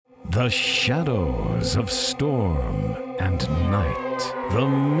The shadows of storm and night. The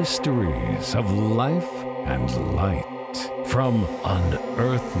mysteries of life and light. From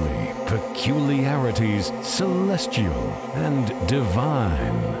unearthly peculiarities, celestial and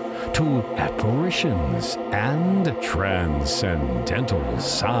divine, to apparitions and transcendental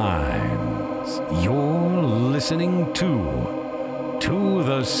signs. You're listening to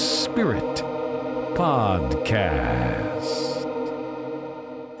the Spirit Podcast.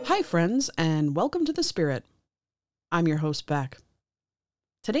 Hi, friends, and welcome to The Spirit. I'm your host, Beck.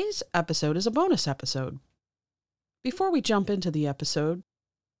 Today's episode is a bonus episode. Before we jump into the episode,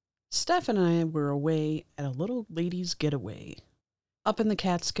 Steph and I were away at a little ladies' getaway up in the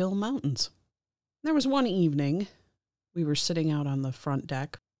Catskill Mountains. There was one evening, we were sitting out on the front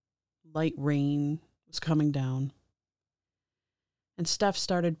deck. Light rain was coming down. And Steph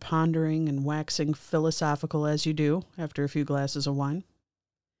started pondering and waxing philosophical as you do after a few glasses of wine.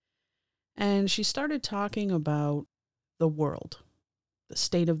 And she started talking about the world, the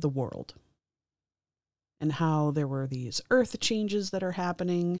state of the world, and how there were these earth changes that are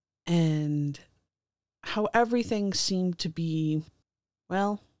happening, and how everything seemed to be,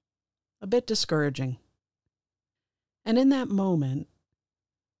 well, a bit discouraging. And in that moment,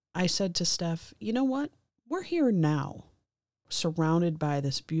 I said to Steph, you know what? We're here now, surrounded by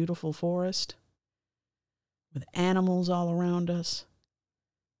this beautiful forest, with animals all around us.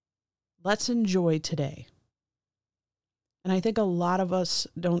 Let's enjoy today. And I think a lot of us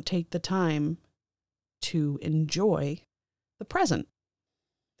don't take the time to enjoy the present.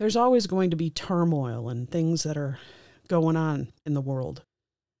 There's always going to be turmoil and things that are going on in the world.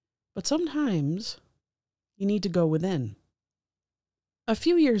 But sometimes you need to go within. A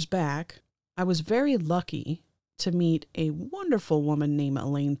few years back, I was very lucky to meet a wonderful woman named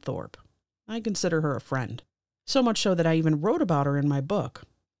Elaine Thorpe. I consider her a friend. So much so that I even wrote about her in my book.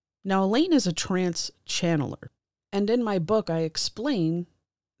 Now, Elaine is a trance channeler. And in my book, I explain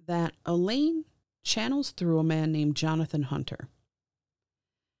that Elaine channels through a man named Jonathan Hunter.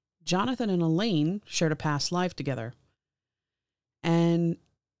 Jonathan and Elaine shared a past life together. And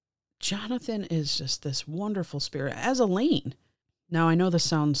Jonathan is just this wonderful spirit, as Elaine. Now, I know this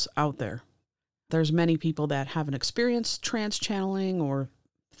sounds out there. There's many people that haven't experienced trance channeling or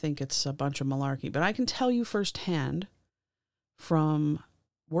think it's a bunch of malarkey. But I can tell you firsthand from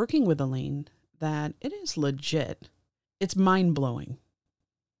working with Elaine that it is legit. It's mind-blowing.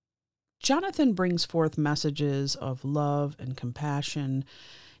 Jonathan brings forth messages of love and compassion.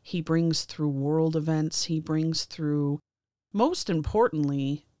 He brings through world events. He brings through, most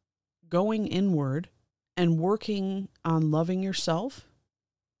importantly, going inward and working on loving yourself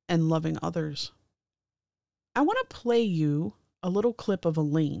and loving others. I want to play you a little clip of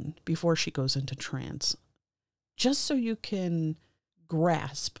Elaine before she goes into trance, just so you can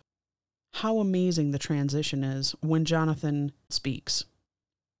grasp how amazing the transition is when Jonathan speaks.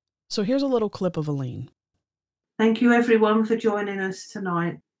 So here's a little clip of Elaine. Thank you everyone for joining us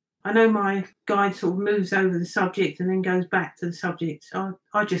tonight. I know my guide sort of moves over the subject and then goes back to the subject.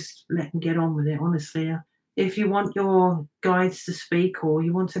 I just let them get on with it, honestly. If you want your guides to speak or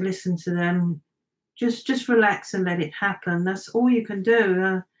you want to listen to them, just relax and let it happen. That's all you can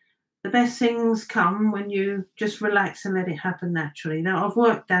do. The best things come when you just relax and let it happen naturally. Now, I've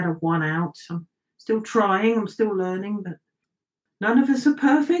worked that one out. I'm still trying, I'm still learning, but none of us are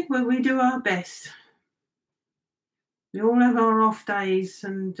perfect, but we do our best. We all have our off days,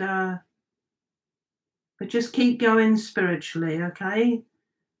 but just keep going spiritually, okay?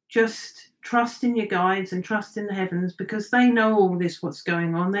 Just trust in your guides and trust in the heavens, because they know all this, what's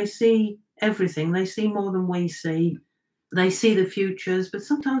going on. They see everything. They see more than we see. They see the futures, but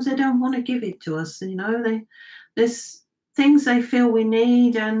sometimes they don't want to give it to us. You know, there's things they feel we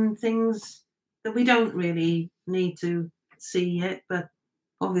need and things that we don't really need to see yet. But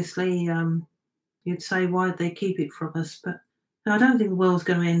obviously, you'd say, why'd they keep it from us? But no, I don't think the world's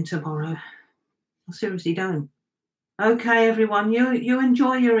going to end tomorrow. I seriously don't. Okay, everyone, you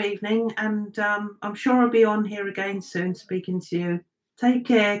enjoy your evening, and I'm sure I'll be on here again soon speaking to you. Take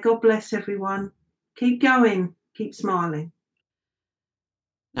care. God bless everyone. Keep going. Keep smiling.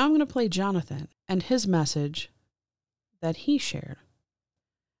 Now I'm going to play Jonathan and his message that he shared.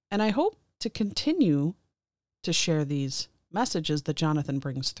 And I hope to continue to share these messages that Jonathan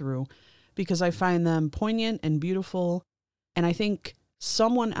brings through, because I find them poignant and beautiful, and I think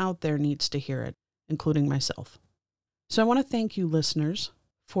someone out there needs to hear it, including myself. So I want to thank you, listeners,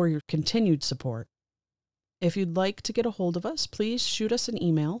 for your continued support. If you'd like to get a hold of us, please shoot us an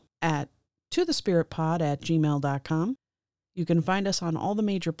email at tothespiritpod@gmail.com. You can find us on all the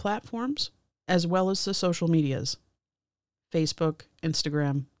major platforms, as well as the social medias, Facebook,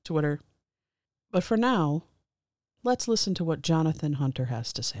 Instagram, Twitter. But for now, let's listen to what Jonathan Hunter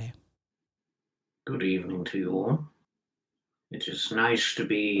has to say. Good evening to you all. It is nice to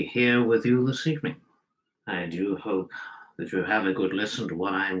be here with you this evening. I do hope that you have a good listen to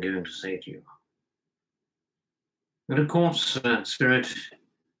what I am going to say to you. And of course, Spirit,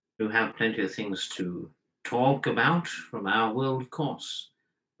 you have plenty of things to talk about from our world, of course,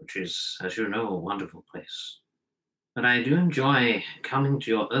 which is, as you know, a wonderful place. But I do enjoy coming to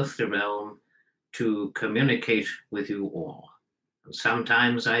your earthly realm to communicate with you all. And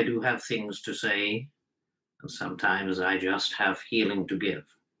sometimes I do have things to say, and sometimes I just have healing to give.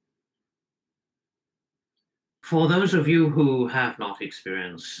 For those of you who have not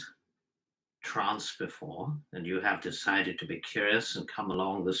experienced trance before, and you have decided to be curious and come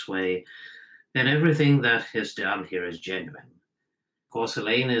along this way, then everything that is done here is genuine. Of course,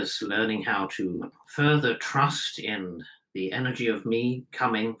 Elaine is learning how to further trust in the energy of me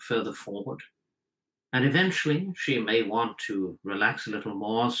coming further forward. And eventually she may want to relax a little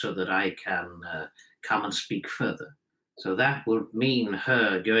more so that I can come and speak further. So that would mean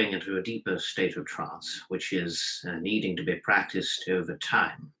her going into a deeper state of trance, which is needing to be practiced over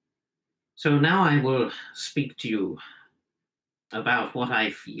time. So now I will speak to you about what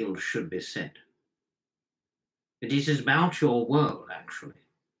I feel should be said. It is about your world, actually,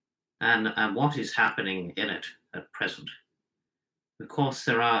 and what is happening in it at present. Of course,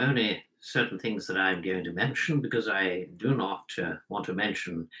 there are only certain things that I'm going to mention because I do not want to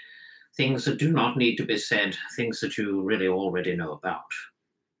mention things that do not need to be said, things that you really already know about.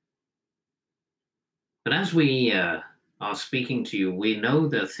 But as we are speaking to you, we know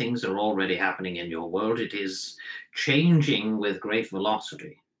that things are already happening in your world. It is changing with great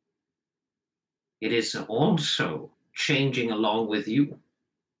velocity. It is also changing along with you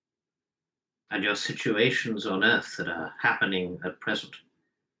and your situations on Earth that are happening at present.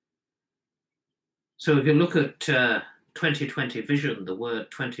 So if you look at 2020 vision, the word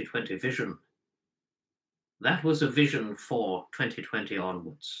 2020 vision, that was a vision for 2020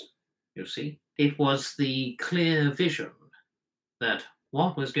 onwards, you see. It was the clear vision that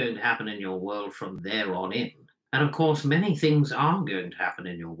what was going to happen in your world from there on in. And of course, many things are going to happen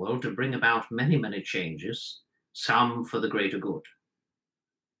in your world to bring about many, many changes, some for the greater good.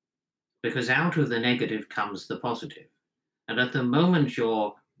 Because out of the negative comes the positive. And at the moment,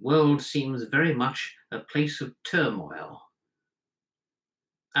 your world seems very much a place of turmoil.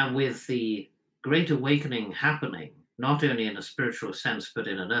 And with the Great Awakening happening, not only in a spiritual sense, but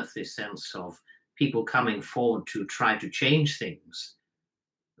in an earthly sense of people coming forward to try to change things,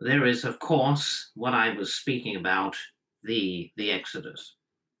 there is, of course, what I was speaking about, the Exodus.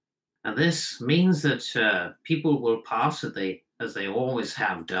 And this means that people will pass as they always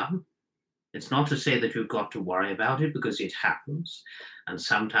have done. It's not to say that you've got to worry about it, because it happens. And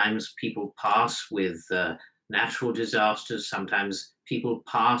sometimes people pass with natural disasters. Sometimes people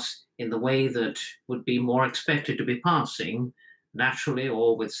pass in the way that would be more expected to be passing naturally,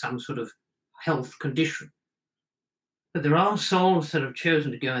 or with some sort of health condition. But there are souls that have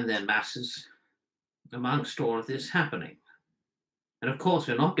chosen to go in their masses amongst all of this happening. And of course,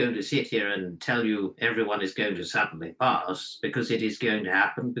 we're not going to sit here and tell you everyone is going to suddenly pass, because it is going to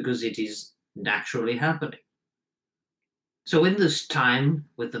happen, because it is naturally happening. So in this time,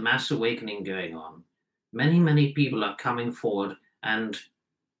 with the mass awakening going on, many, many people are coming forward and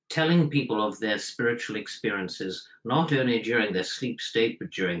telling people of their spiritual experiences, not only during their sleep state, but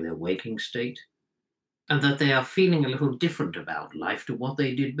during their waking state, and that they are feeling a little different about life to what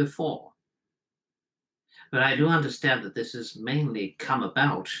they did before. But I do understand that this has mainly come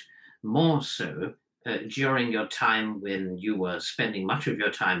about more so during your time when you were spending much of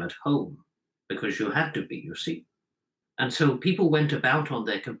your time at home, because you had to be, you see. And so people went about on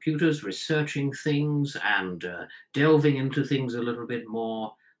their computers researching things and delving into things a little bit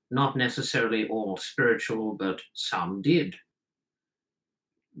more, not necessarily all spiritual, but some did.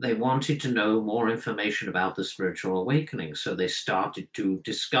 They wanted to know more information about the spiritual awakening, so they started to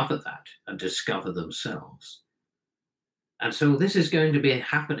discover that and discover themselves. And so this is going to be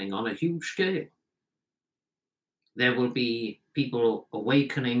happening on a huge scale. There will be people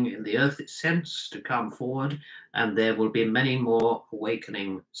awakening in the earthly sense to come forward, and there will be many more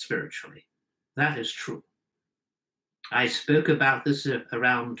awakening spiritually. That is true. I spoke about this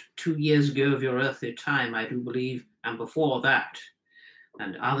around 2 years ago of your earthly time, I do believe, and before that.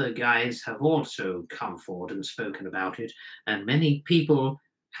 And other guides have also come forward and spoken about it, and many people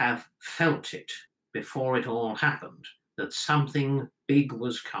have felt it before it all happened, that something big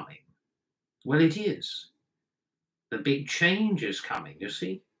was coming. Well, it is. The big change is coming, you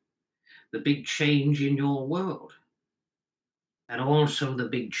see. The big change in your world. and also the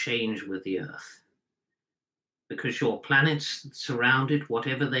big change with the Earth. Because your planets that surround it,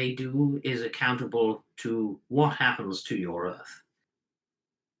 whatever they do, is accountable to what happens to your Earth.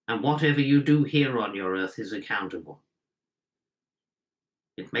 And whatever you do here on your Earth is accountable.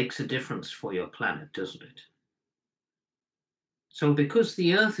 It makes a difference for your planet, doesn't it? So because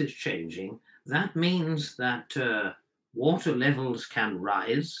the Earth is changing, that means that water levels can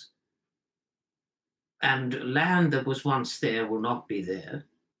rise, and land that was once there will not be there.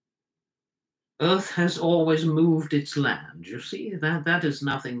 Earth has always moved its land. You see, that is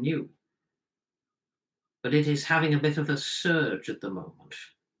nothing new. But it is having a bit of a surge at the moment.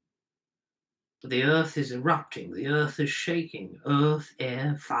 The Earth is erupting. The Earth is shaking. Earth,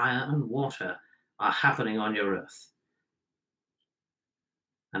 air, fire, and water are happening on your Earth.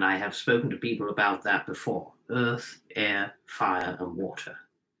 And I have spoken to people about that before. Earth, air, fire, and water.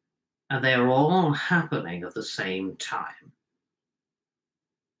 And they are all happening at the same time.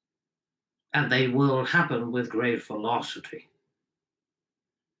 And they will happen with great velocity.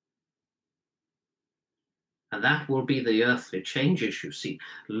 And that will be the earthly changes, you see.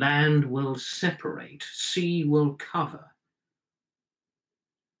 Land will separate, sea will cover.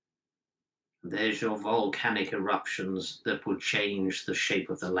 There's your volcanic eruptions that will change the shape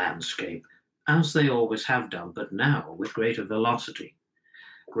of the landscape, as they always have done, but now with greater velocity,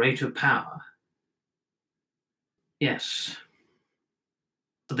 greater power. Yes,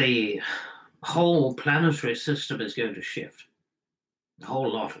 the whole planetary system is going to shift, a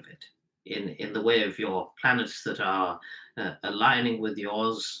whole lot of it, in the way of your planets that are aligning with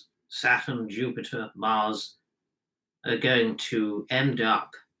yours. Saturn, Jupiter, Mars are going to end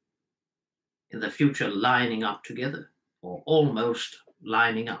up in the future lining up together, or almost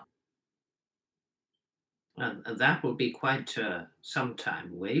lining up. And that will be quite some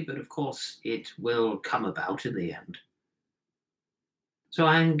time away, but of course it will come about in the end. So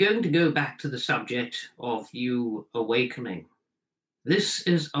I'm going to go back to the subject of you awakening. This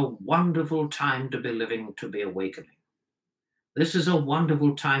is a wonderful time to be living, to be awakening. This is a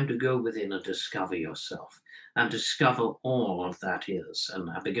wonderful time to go within and discover yourself, and discover all of that is, and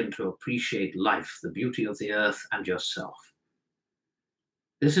begin to appreciate life, the beauty of the earth, and yourself.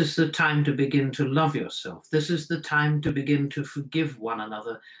 This is the time to begin to love yourself. This is the time to begin to forgive one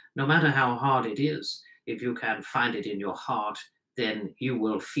another, no matter how hard it is. If you can find it in your heart, then you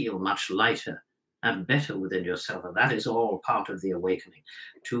will feel much lighter and better within yourself. And that is all part of the awakening,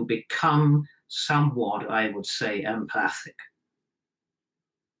 to become somewhat, I would say, empathic.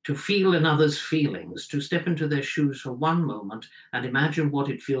 To feel another's feelings, to step into their shoes for one moment and imagine what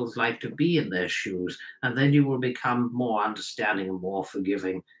it feels like to be in their shoes, and then you will become more understanding and more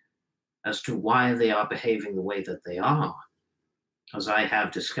forgiving as to why they are behaving the way that they are, as I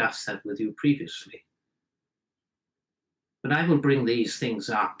have discussed that with you previously. But I will bring these things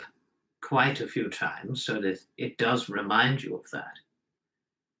up quite a few times so that it does remind you of that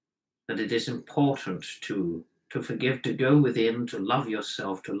it is important to forgive, to go within, to love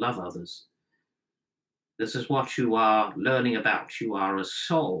yourself, to love others. This is what you are learning about. You are a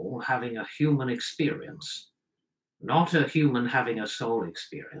soul having a human experience, not a human having a soul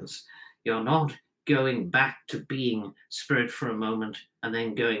experience. You're not going back to being spirit for a moment and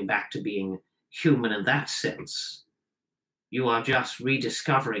then going back to being human in that sense. You are just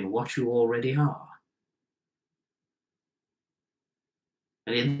rediscovering what you already are.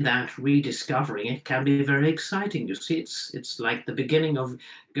 And in that rediscovering, it can be very exciting. You see, it's like the beginning of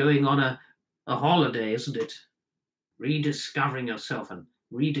going on a holiday, isn't it? Rediscovering yourself and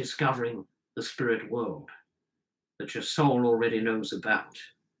rediscovering the spirit world that your soul already knows about,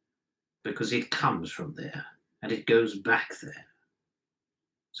 because it comes from there and it goes back there.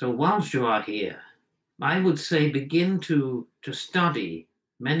 So whilst you are here, I would say begin to study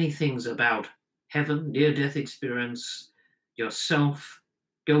many things about heaven, near-death experience, yourself.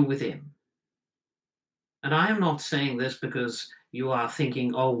 Go within. And I am not saying this because you are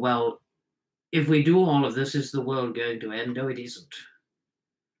thinking, oh, well, if we do all of this, is the world going to end? No, it isn't.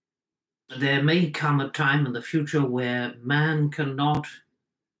 There may come a time in the future where man cannot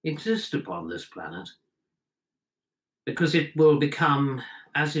exist upon this planet, because it will become,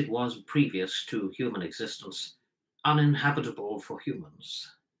 as it was previous to human existence, uninhabitable for humans.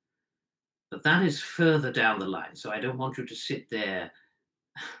 But that is further down the line, so I don't want you to sit there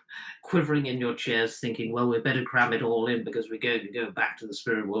quivering in your chairs thinking, well, we better cram it all in because we're going to go back to the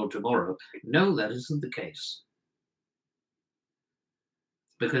spirit world tomorrow. No, that isn't the case.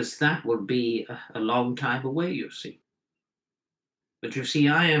 Because that would be a long time away, you see. But you see,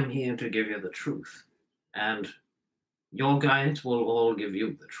 I am here to give you the truth, and your guides will all give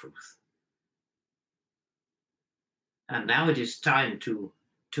you the truth. And now it is time to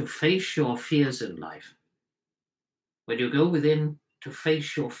face your fears in life. When you go within to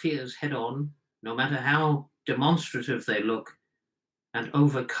face your fears head on, no matter how demonstrative they look, and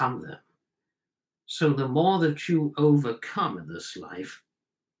overcome them. So the more that you overcome in this life,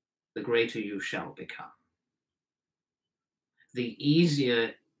 the greater you shall become. The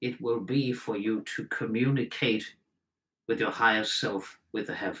easier it will be for you to communicate with your higher self, with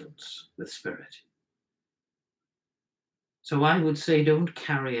the heavens, with spirit. So I would say, don't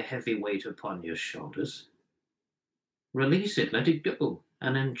carry a heavy weight upon your shoulders. Release it, let it go,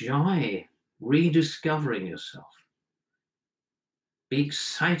 and enjoy rediscovering yourself. Be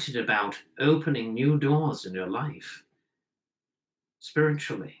excited about opening new doors in your life,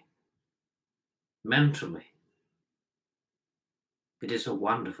 spiritually, mentally. It is a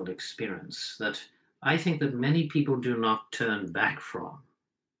wonderful experience that I think that many people do not turn back from.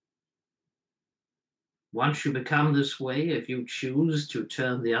 Once you become this way, if you choose to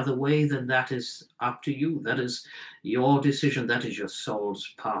turn the other way, then that is up to you. That is your decision. That is your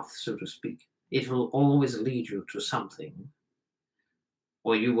soul's path, so to speak. It will always lead you to something.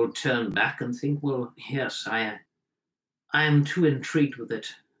 Or you will turn back and think, well, yes, I am too intrigued with it.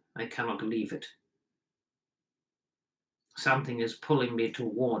 I cannot leave it. Something is pulling me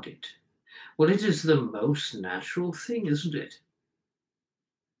toward it. Well, it is the most natural thing, isn't it?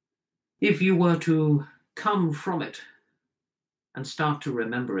 If you were to come from it and start to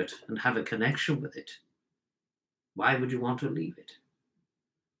remember it and have a connection with it, why would you want to leave it?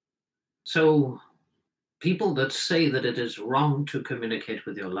 So people that say that it is wrong to communicate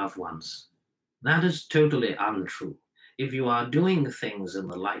with your loved ones, that is totally untrue. If you are doing things in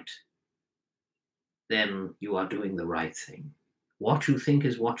the light, then you are doing the right thing. What you think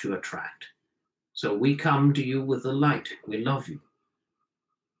is what you attract. So we come to you with the light. We love you.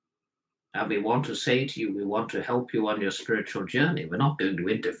 And we want to say to you, we want to help you on your spiritual journey. We're not going to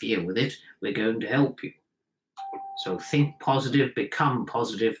interfere with it. We're going to help you. So think positive, become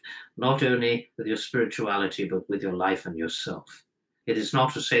positive, not only with your spirituality, but with your life and yourself. It is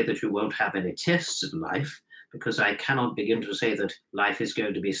not to say that you won't have any tests in life, because I cannot begin to say that life is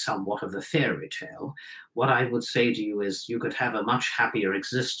going to be somewhat of a fairy tale. What I would say to you is you could have a much happier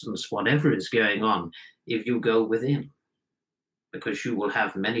existence, whatever is going on, if you go within, because you will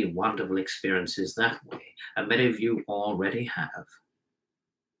have many wonderful experiences that way, and many of you already have.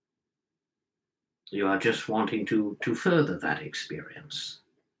 You are just wanting to further that experience.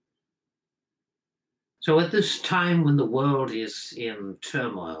 So at this time when the world is in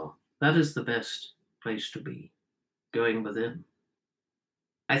turmoil, that is the best place to be, going within.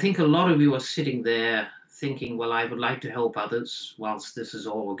 I think a lot of you are sitting there thinking, well, I would like to help others whilst this is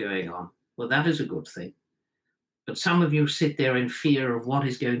all going on. Well, that is a good thing. But some of you sit there in fear of what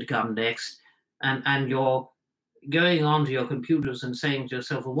is going to come next, and you're going onto your computers and saying to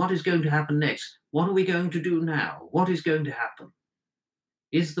yourself, well, what is going to happen next? What are we going to do now? What is going to happen?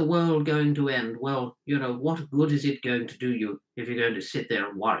 Is the world going to end? Well, what good is it going to do you if you're going to sit there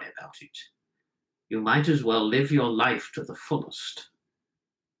and worry about it? You might as well live your life to the fullest.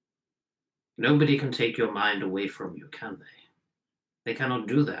 Nobody can take your mind away from you, can they? They cannot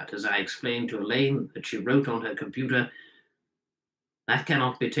do that. As I explained to Elaine that she wrote on her computer, that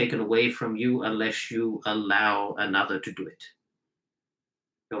cannot be taken away from you unless you allow another to do it.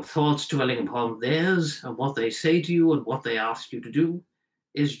 Your thoughts dwelling upon theirs and what they say to you and what they ask you to do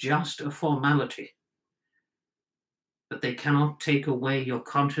is just a formality. But they cannot take away your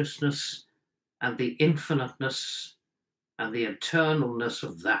consciousness and the infiniteness and the eternalness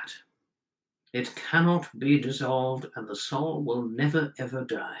of that. It cannot be dissolved, and the soul will never, ever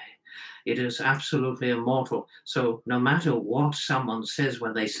die. It is absolutely immortal. So no matter what someone says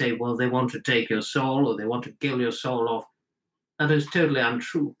when they say, well, they want to take your soul or they want to kill your soul off, that is totally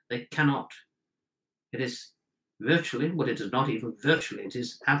untrue. They cannot. It is virtually, well, it is not even virtually, it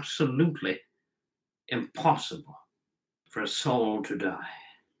is absolutely impossible for a soul to die.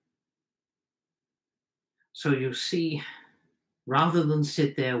 So you see, rather than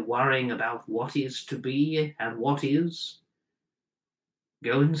sit there worrying about what is to be and what is,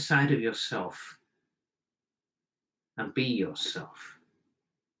 go inside of yourself and be yourself.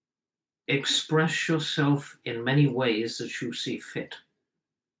 Express yourself in many ways that you see fit.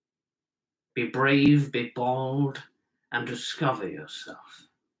 Be brave, be bold, and discover yourself.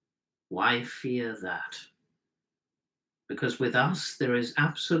 Why fear that? Because with us, there is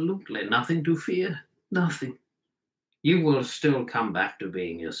absolutely nothing to fear. Nothing. You will still come back to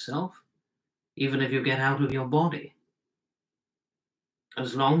being yourself, even if you get out of your body.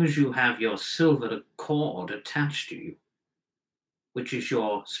 As long as you have your silver cord attached to you, which is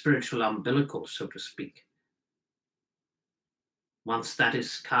your spiritual umbilical, so to speak, Once that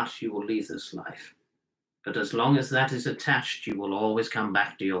is cut, you will leave this life. But as long as that is attached, you will always come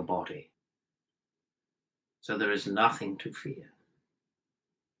back to your body. So there is nothing to fear.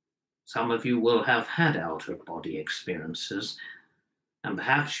 Some of you will have had out-of-body experiences, and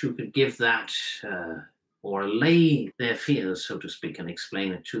perhaps you could give that or allay their fears, so to speak, and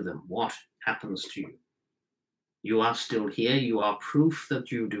explain it to them. What happens to you? You are still here. You are proof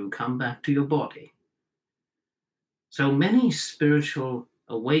that you do come back to your body. So many spiritual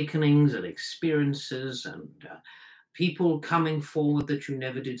awakenings and experiences and people coming forward that you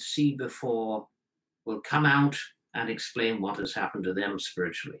never did see before will come out and explain what has happened to them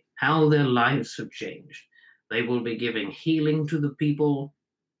spiritually, how their lives have changed. They will be giving healing to the people,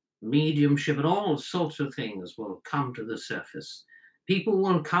 mediumship, and all sorts of things will come to the surface. People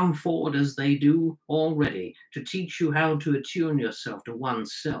will come forward, as they do already, to teach you how to attune yourself to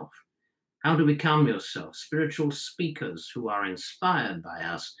oneself, how to become yourself. Spiritual speakers who are inspired by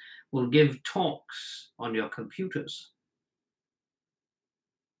us will give talks on your computers.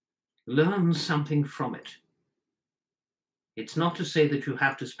 Learn something from it. It's not to say that you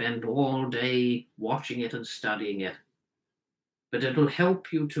have to spend all day watching it and studying it, but it'll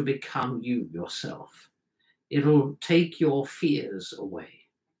help you to become you yourself. It'll take your fears away.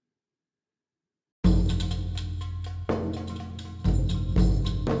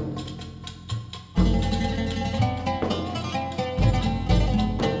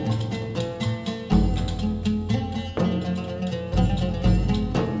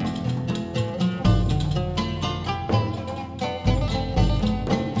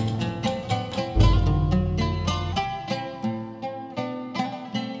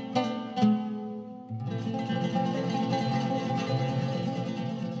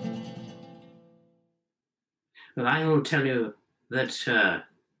 But I will tell you that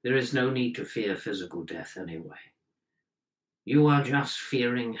there is no need to fear physical death anyway. You are just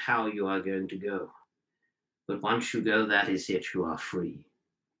fearing how you are going to go. But once you go, that is it. You are free.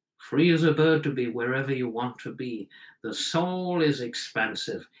 Free as a bird to be wherever you want to be. The soul is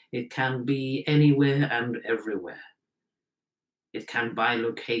expansive. It can be anywhere and everywhere. It can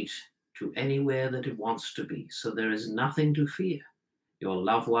bilocate to anywhere that it wants to be. So there is nothing to fear. Your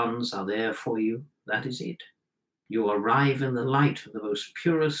loved ones are there for you. That is it. You arrive in the light of the most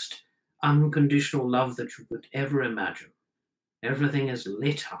purest, unconditional love that you could ever imagine. Everything is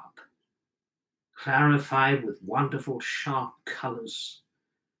lit up, clarified with wonderful, sharp colors.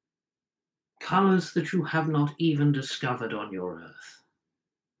 Colors that you have not even discovered on your earth.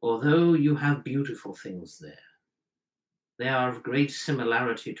 Although you have beautiful things there, they are of great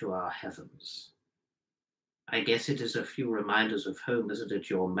similarity to our heavens. I guess it is a few reminders of home, isn't it?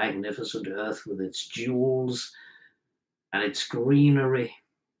 Your magnificent earth with its jewels and its greenery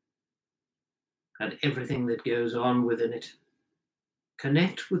and everything that goes on within it.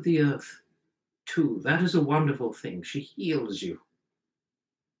 Connect with the earth too. That is a wonderful thing. She heals you.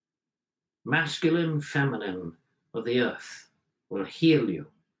 Masculine, feminine of the earth will heal you.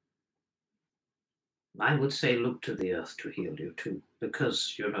 I would say look to the earth to heal you too,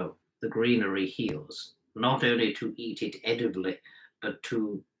 because, you know, the greenery heals. Not only to eat it edibly, but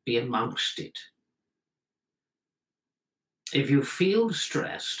to be amongst it. If you feel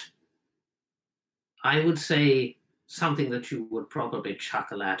stressed, I would say something that you would probably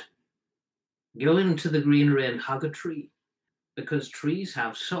chuckle at. Go into the greenery and hug a tree, because trees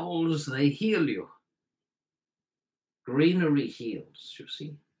have souls, they heal you. Greenery heals, you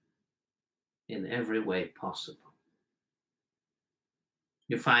see, in every way possible.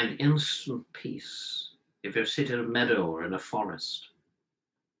 You find instant peace if you sit in a meadow or in a forest,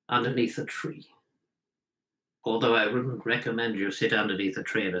 underneath a tree. Although I wouldn't recommend you sit underneath a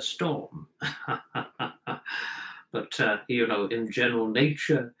tree in a storm. But, you know, in general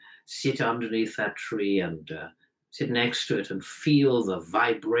nature, sit underneath that tree and sit next to it and feel the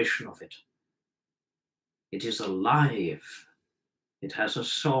vibration of it. It is alive. It has a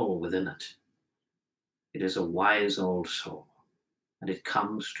soul within it. It is a wise old soul, and it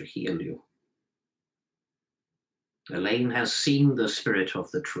comes to heal you. Elaine has seen the spirit of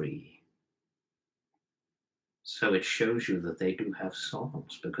the tree. So it shows you that they do have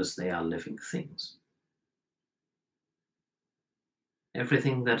souls, because they are living things.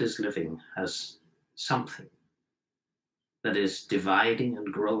 Everything that is living has something that is dividing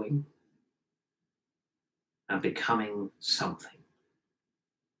and growing and becoming something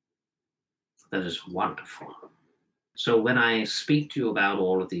that is wonderful. So when I speak to you about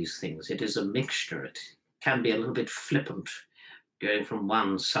all of these things, it is a mixture. It can be a little bit flippant, going from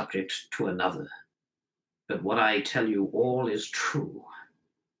one subject to another. But what I tell you all is true.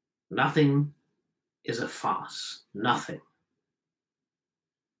 Nothing is a farce. Nothing.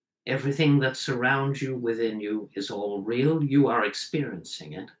 Everything that surrounds you within you is all real. You are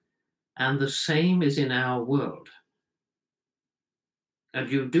experiencing it. And the same is in our world. And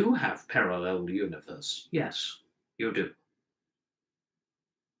you do have parallel universe. Yes, you do.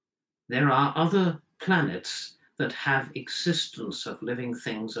 There are other planets that have existence of living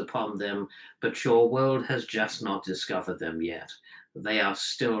things upon them, but your world has just not discovered them yet. They are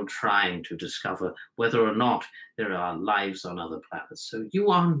still trying to discover whether or not there are lives on other planets. So you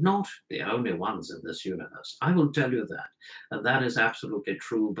are not the only ones in this universe. I will tell you that. And that is absolutely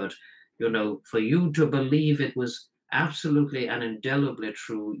true. But, for you to believe it was absolutely and indelibly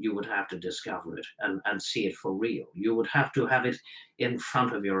true, you would have to discover it and see it for real. You would have to have it in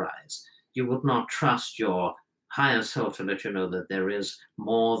front of your eyes. You would not trust your higher self to let you know that there is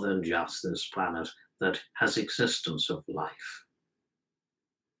more than just this planet that has existence of life.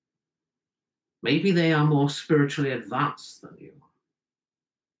 Maybe they are more spiritually advanced than you,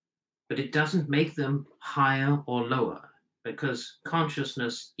 but it doesn't make them higher or lower, because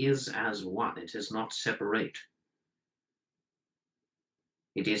consciousness is as one. It is not separate.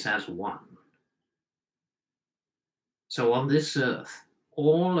 It is as one. So on this earth,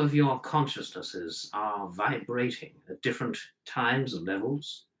 all of your consciousnesses are vibrating at different times and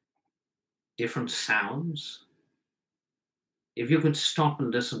levels, different sounds. If you could stop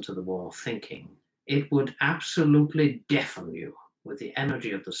and listen to them all thinking, it would absolutely deafen you with the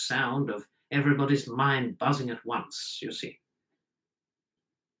energy of the sound of everybody's mind buzzing at once, you see.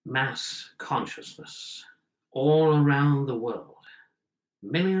 Mass consciousness all around the world.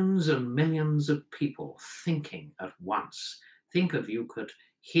 Millions and millions of people thinking at once. Think if you could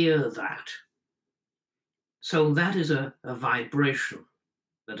hear that. So that is a vibration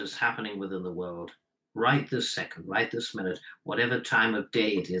that is happening within the world right this second, right this minute, whatever time of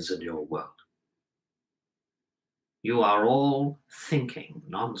day it is in your world. You are all thinking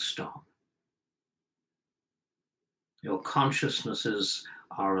non-stop. Your consciousnesses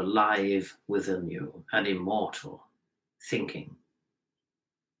are alive within you and immortal, thinking.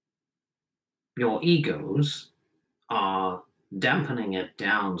 Your egos are dampening it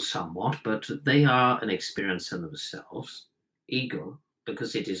down somewhat, but they are an experience in themselves. Ego,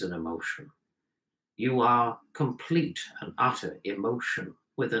 because it is an emotion. You are complete and utter emotion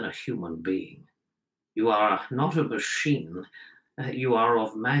within a human being. You are not a machine. You are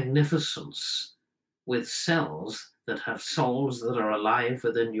of magnificence, with cells that have souls that are alive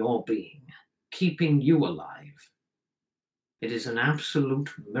within your being, keeping you alive. It is an absolute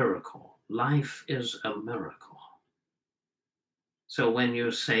miracle. Life is a miracle. So when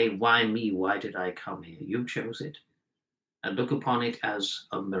you say, why me? Why did I come here? You chose it. And look upon it as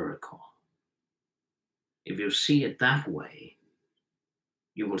a miracle. If you see it that way,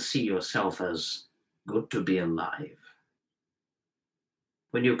 you will see yourself as good to be alive.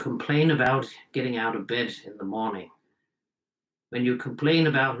 When you complain about getting out of bed in the morning, when you complain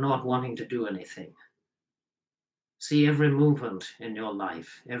about not wanting to do anything, see every movement in your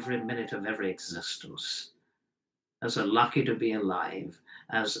life, every minute of every existence, as a lucky to be alive,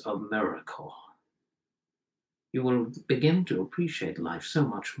 as a miracle. You will begin to appreciate life so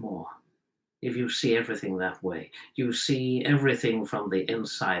much more if you see everything that way. You see everything from the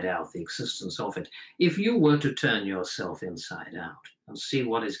inside out, the existence of it. If you were to turn yourself inside out and see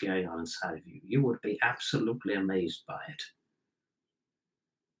what is going on inside of you, you would be absolutely amazed by it.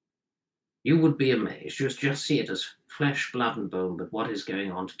 You would be amazed. Just see it as flesh, blood, and bone, but what is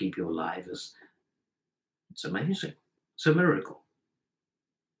going on to keep you alive is, it's amazing. It's a miracle.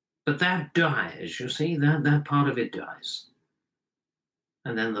 But that dies, you see, that part of it dies.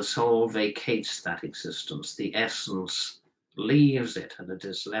 And then the soul vacates that existence. The essence leaves it, and it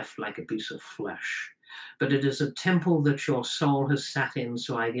is left like a piece of flesh. But it is a temple that your soul has sat in,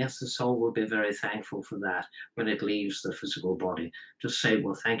 so I guess the soul will be very thankful for that when it leaves the physical body, to say,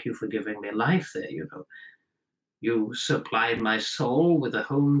 well, thank you for giving me life there, You supplied my soul with a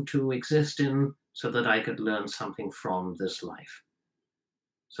home to exist in so that I could learn something from this life,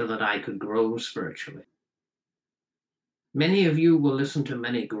 so that I could grow spiritually. Many of you will listen to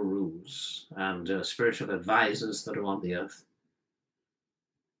many gurus and spiritual advisors that are on the earth.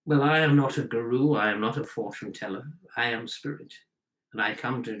 Well, I am not a guru. I am not a fortune teller. I am spirit. And I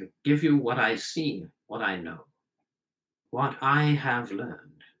come to give you what I see, what I know, what I have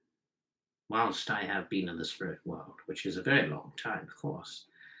learned whilst I have been in the spirit world, which is a very long time, of course.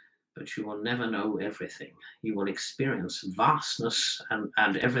 But you will never know everything. You will experience vastness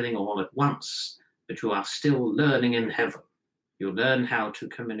and everything all at once. But you are still learning in heaven. You learn how to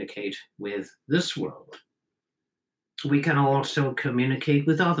communicate with this world. We can also communicate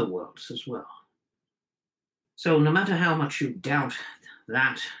with other worlds as well. So no matter how much you doubt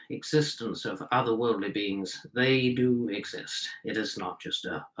that existence of otherworldly beings, they do exist. It is not just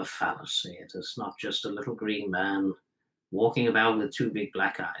a fallacy. It is not just a little green man walking about with two big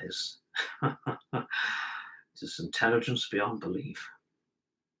black eyes. It is intelligence beyond belief.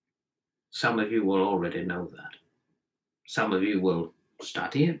 Some of you will already know that. Some of you will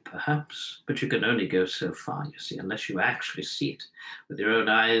study it, perhaps, but you can only go so far, you see, unless you actually see it with your own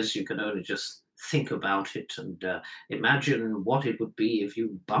eyes. You can only just think about it and imagine what it would be if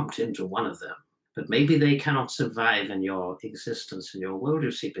you bumped into one of them. But maybe they cannot survive in your existence, in your world,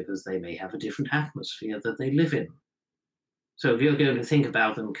 you see, because they may have a different atmosphere that they live in. So if you're going to think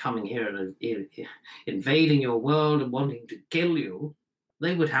about them coming here and invading your world and wanting to kill you,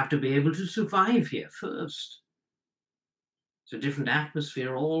 they would have to be able to survive here first. It's a different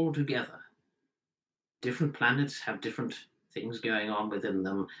atmosphere altogether. Different planets have different things going on within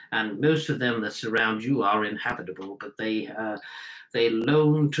them, and most of them that surround you are inhabitable, but they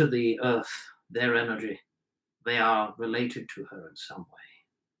loan to the Earth their energy. They are related to her in some way.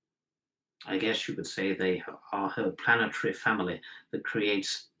 I guess you could say they are her planetary family that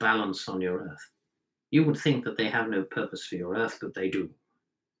creates balance on your Earth. You would think that they have no purpose for your Earth, but they do.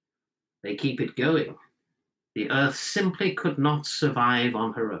 They keep it going. The Earth simply could not survive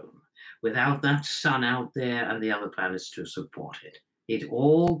on her own without that sun out there and the other planets to support it. It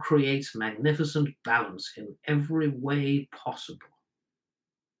all creates magnificent balance in every way possible,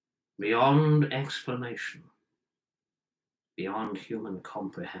 beyond explanation, beyond human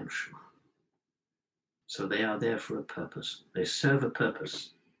comprehension. So they are there for a purpose. They serve a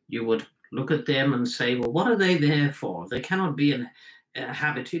purpose. You would look at them and say, well, what are they there for? They cannot be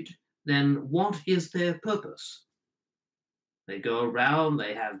inhabited. Then what is their purpose? They go around,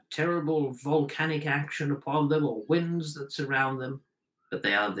 they have terrible volcanic action upon them or winds that surround them, but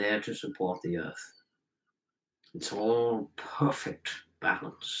they are there to support the Earth. It's all perfect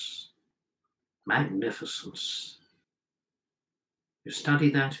balance, magnificence. You study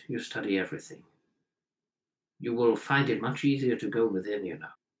that, you study everything. You will find it much easier to go within, you know.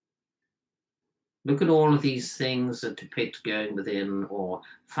 Look at all of these things that depict going within or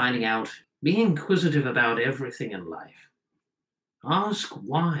finding out, be inquisitive about everything in life. Ask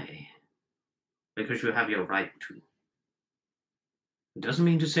why, because you have your right to. It doesn't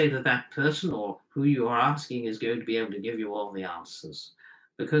mean to say that that person or who you are asking is going to be able to give you all the answers,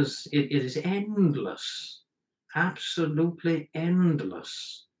 because it is endless, absolutely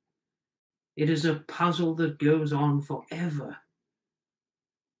endless. It is a puzzle that goes on forever.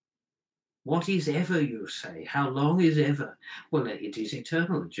 What is ever, you say? How long is ever? Well, it is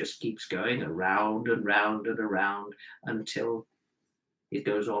eternal. It just keeps going around and round and around until it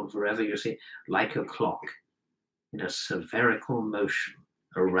goes on forever, you see, like a clock in a spherical motion,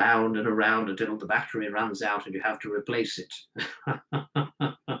 around and around until the battery runs out and you have to replace it.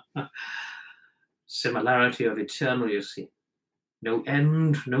 Similarity of eternal, you see. No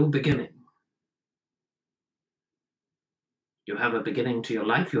end, no beginning. You have a beginning to your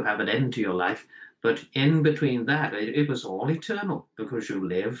life, you have an end to your life, but in between that, it was all eternal, because you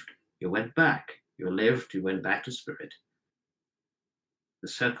lived, you went back. You lived, you went back to spirit. The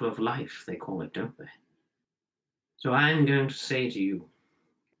circle of life, they call it, don't they? So I'm going to say to you,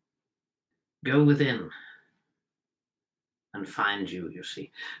 go within and find you, you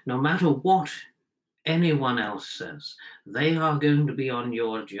see. No matter what anyone else says, they are going to be on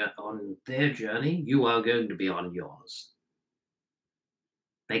their journey, you are going to be on yours.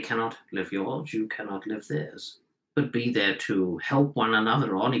 They cannot live yours, you cannot live theirs, but be there to help one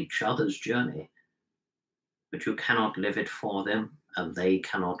another on each other's journey. But you cannot live it for them, and they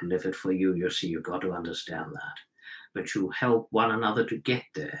cannot live it for you. You see, you've got to understand that. But you help one another to get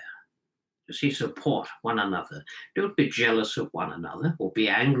there. You see, support one another. Don't be jealous of one another or be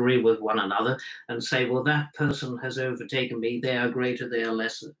angry with one another and say, well, that person has overtaken me. They are greater, they are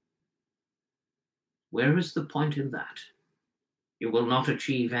lesser. Where is the point in that? You will not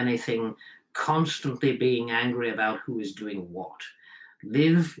achieve anything constantly being angry about who is doing what.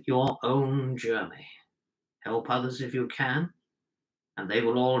 Live your own journey. Help others if you can, and they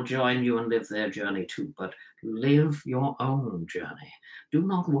will all join you and live their journey too. But live your own journey. Do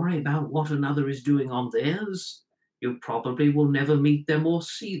not worry about what another is doing on theirs. You probably will never meet them or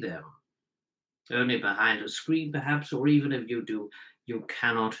see them. Only behind a screen, perhaps, or even if you do, you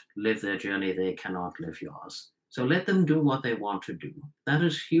cannot live their journey. They cannot live yours. So let them do what they want to do. That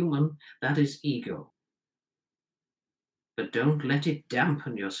is human. That is ego. But don't let it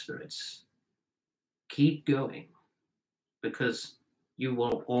dampen your spirits. Keep going, because you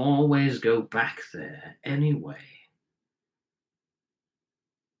will always go back there anyway.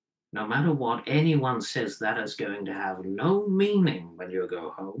 No matter what anyone says, that is going to have no meaning when you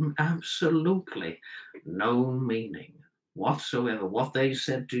go home. Absolutely no meaning whatsoever. What they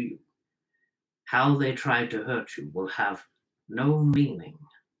said to you, how they tried to hurt you, will have no meaning.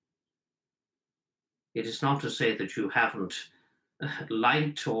 It is not to say that you haven't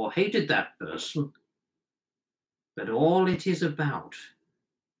liked or hated that person, but all it is about,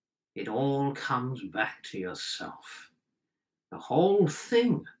 it all comes back to yourself. The whole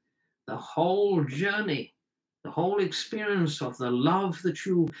thing, the whole journey, the whole experience of the love that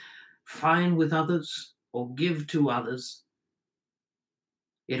you find with others or give to others,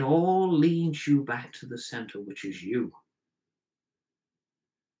 it all leads you back to the center, which is you.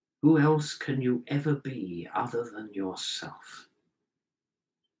 Who else can you ever be other than yourself?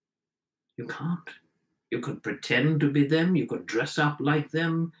 You can't. You could pretend to be them, you could dress up like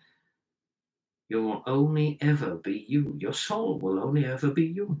them. You will only ever be you. Your soul will only ever be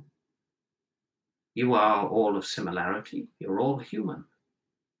you. You are all of similarity. You're all human.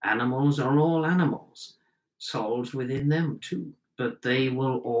 Animals are all animals. Souls within them too. But they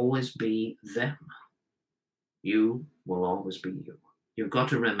will always be them. You will always be you. You've got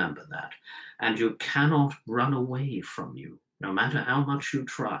to remember that. And you cannot run away from you, no matter how much you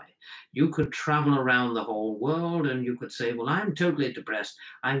try. You could travel around the whole world and you could say, well, I'm totally depressed.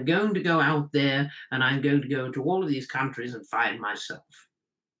 I'm going to go out there and I'm going to go to all of these countries and find myself.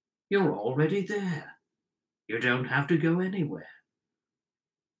 You're already there. You don't have to go anywhere.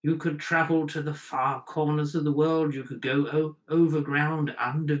 You could travel to the far corners of the world. You could go overground,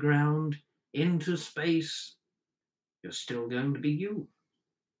 underground, into space. You're still going to be you.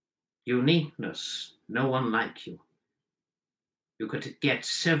 Uniqueness, no one like you. You could get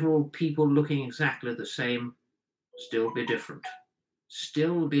several people looking exactly the same, still be different.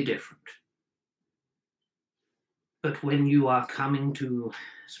 Still be different. But when you are coming to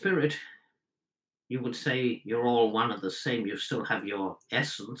spirit, you would say you're all one and the same. You still have your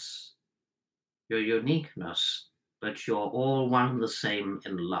essence, your uniqueness, but you're all one and the same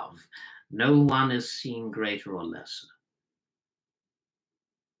in love. No one is seen greater or lesser.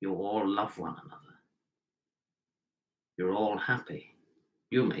 You all love one another. You're all happy.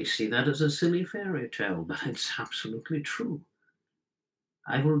 You may see that as a silly fairy tale, but it's absolutely true.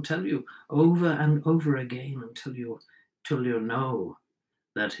 I will tell you over and over again until you know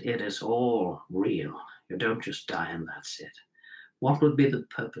that it is all real. You don't just die and that's it. What would be the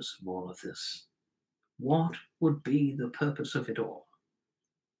purpose of all of this? What would be the purpose of it all?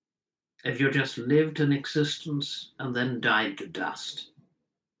 If you just lived an existence and then died to dust,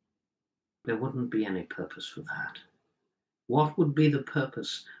 there wouldn't be any purpose for that. What would be the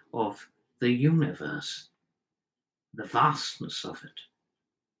purpose of the universe, the vastness of it,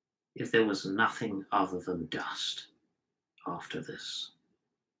 if there was nothing other than dust after this?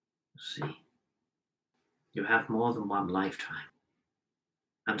 See, you have more than one lifetime.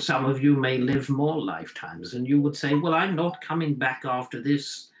 And some of you may live more lifetimes, and you would say, well, I'm not coming back after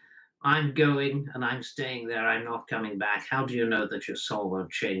this. I'm going and I'm staying there. I'm not coming back. How do you know that your soul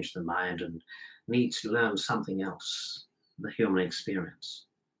won't change the mind and needs to learn something else, the human experience?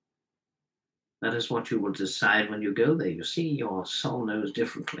 That is what you will decide when you go there. You see, your soul knows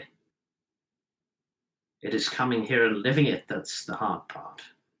differently. It is coming here and living it that's the hard part.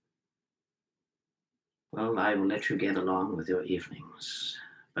 Well, I will let you get along with your evenings,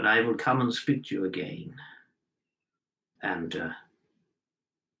 but I will come and speak to you again. And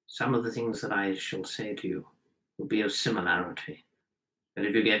some of the things that I shall say to you will be of similarity. And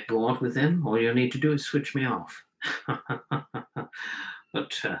if you get bored with them, all you need to do is switch me off.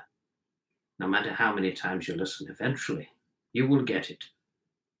 But no matter how many times you listen, eventually you will get it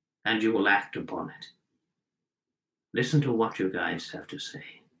and you will act upon it. Listen to what you guys have to say,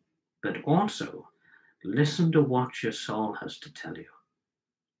 but also listen to what your soul has to tell you.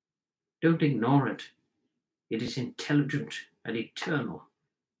 Don't ignore it. It is intelligent and eternal.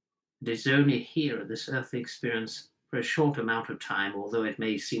 It is only here, this earthly experience, for a short amount of time, although it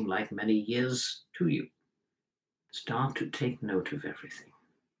may seem like many years to you. Start to take note of everything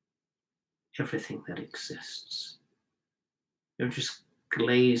that exists. Don't just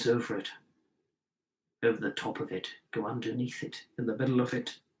glaze over it, over the top of it, go underneath it, in the middle of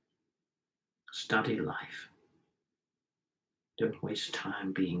it. Study life. Don't waste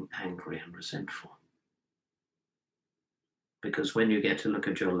time being angry and resentful. Because when you get to look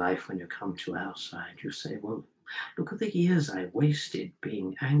at your life, when you come to our side, you say, well, look at the years I wasted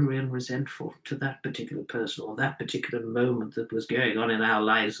being angry and resentful to that particular person or that particular moment that was going on in our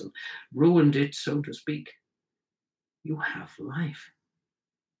lives and ruined it, so to speak. You have life.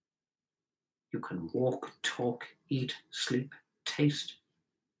 You can walk, talk, eat, sleep, taste,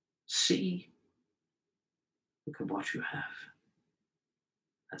 See, look at what you have.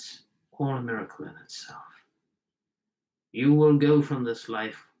 That's all a miracle in itself. You will go from this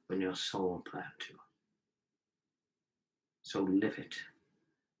life when your soul planned to. So live it.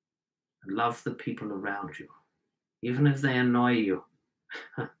 And love the people around you, even if they annoy you.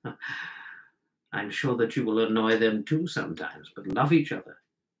 I'm sure that you will annoy them too sometimes, but love each other.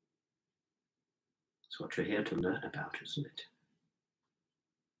 That's what you're here to learn about, isn't it?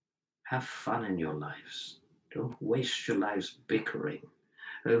 Have fun in your lives. Don't waste your lives bickering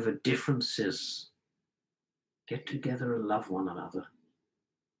over differences. Get together and love one another.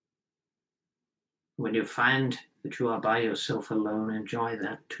 When you find that you are by yourself alone, enjoy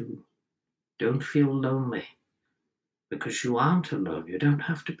that too. Don't feel lonely, because you aren't alone. You don't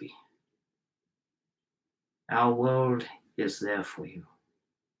have to be. Our world is there for you.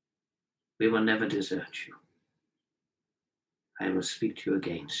 We will never desert you. I will speak to you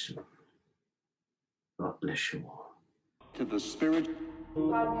again soon. God bless you all. To the Spirit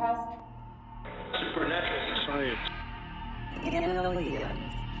Podcast. Supernatural Science.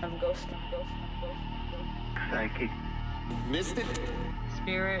 Aliens. Ghost. Psychic. Mystic.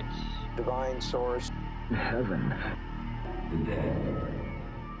 Spirit. Divine Source. Heaven. The dead.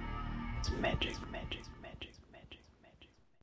 It's magic.